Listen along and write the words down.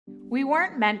We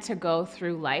weren't meant to go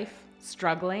through life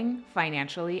struggling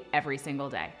financially every single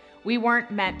day. We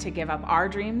weren't meant to give up our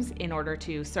dreams in order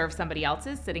to serve somebody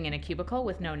else's sitting in a cubicle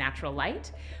with no natural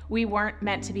light. We weren't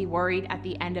meant to be worried at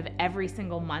the end of every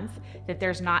single month that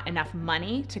there's not enough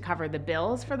money to cover the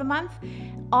bills for the month.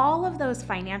 All of those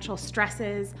financial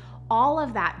stresses, all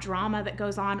of that drama that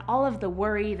goes on, all of the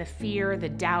worry, the fear, the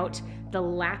doubt, the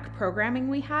lack programming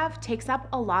we have takes up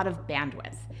a lot of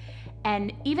bandwidth.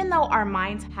 And even though our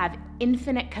minds have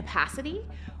infinite capacity,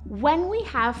 when we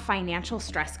have financial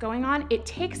stress going on, it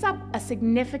takes up a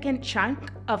significant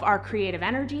chunk of our creative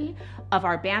energy, of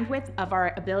our bandwidth, of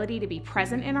our ability to be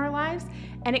present in our lives,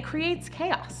 and it creates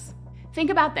chaos. Think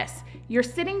about this. You're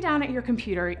sitting down at your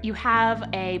computer, you have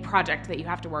a project that you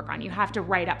have to work on, you have to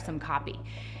write up some copy.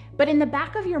 But in the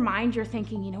back of your mind, you're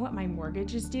thinking, you know what, my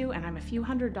mortgage is due and I'm a few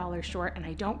 $100s short and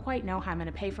I don't quite know how I'm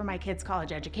gonna pay for my kids'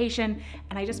 college education.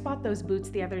 And I just bought those boots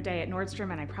the other day at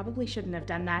Nordstrom and I probably shouldn't have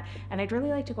done that. And I'd really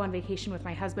like to go on vacation with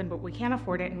my husband, but we can't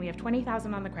afford it. And we have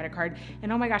 $20,000 on the credit card.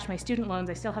 And oh my gosh, my student loans,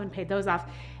 I still haven't paid those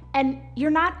off. And you're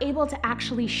not able to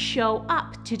actually show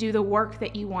up to do the work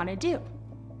that you wanna do.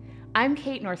 I'm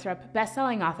Kate Northrup,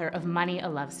 best-selling author of Money, a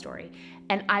Love Story,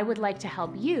 and I would like to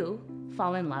help you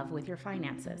fall in love with your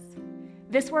finances.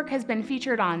 This work has been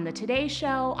featured on The Today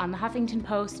Show, on the Huffington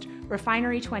Post,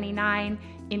 Refinery 29,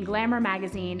 in Glamour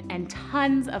magazine, and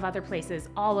tons of other places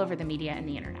all over the media and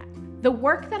the internet. The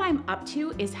work that I'm up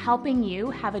to is helping you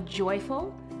have a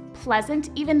joyful,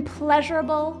 pleasant, even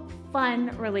pleasurable,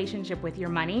 fun relationship with your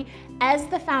money as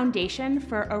the foundation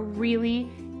for a really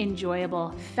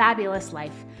enjoyable, fabulous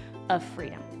life of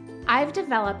freedom. I've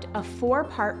developed a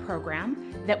 4-part program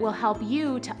that will help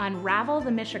you to unravel the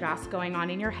mishigas going on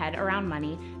in your head around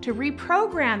money, to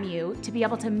reprogram you to be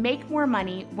able to make more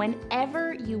money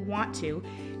whenever you want to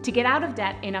get out of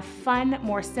debt in a fun,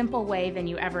 more simple way than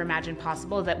you ever imagined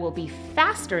possible that will be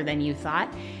faster than you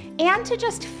thought, and to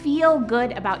just feel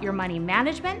good about your money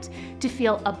management, to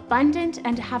feel abundant,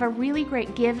 and to have a really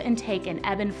great give and take and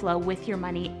ebb and flow with your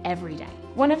money every day.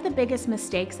 One of the biggest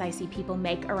mistakes I see people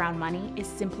make around money is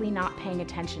simply not paying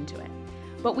attention to it.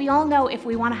 But we all know if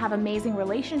we want to have amazing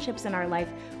relationships in our life,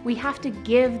 we have to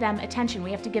give them attention.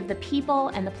 We have to give the people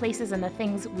and the places and the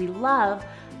things we love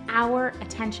our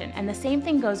attention. And the same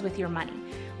thing goes with your money.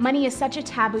 Money is such a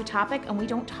taboo topic and we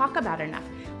don't talk about it enough.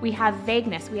 We have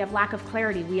vagueness, we have lack of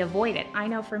clarity, we avoid it. I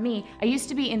know for me, I used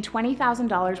to be in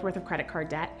 $20,000 worth of credit card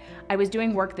debt. I was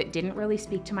doing work that didn't really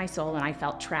speak to my soul and I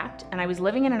felt trapped, and I was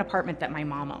living in an apartment that my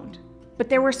mom owned. But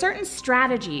there were certain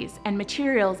strategies and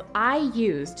materials I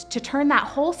used to turn that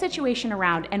whole situation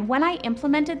around, and when I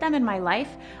implemented them in my life,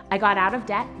 I got out of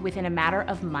debt within a matter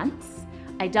of months.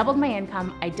 I doubled my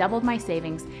income, I doubled my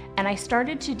savings, and I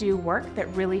started to do work that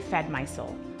really fed my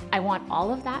soul. I want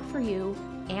all of that for you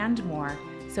and more.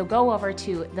 So go over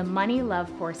to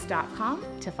themoneylovecourse.com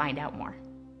to find out more.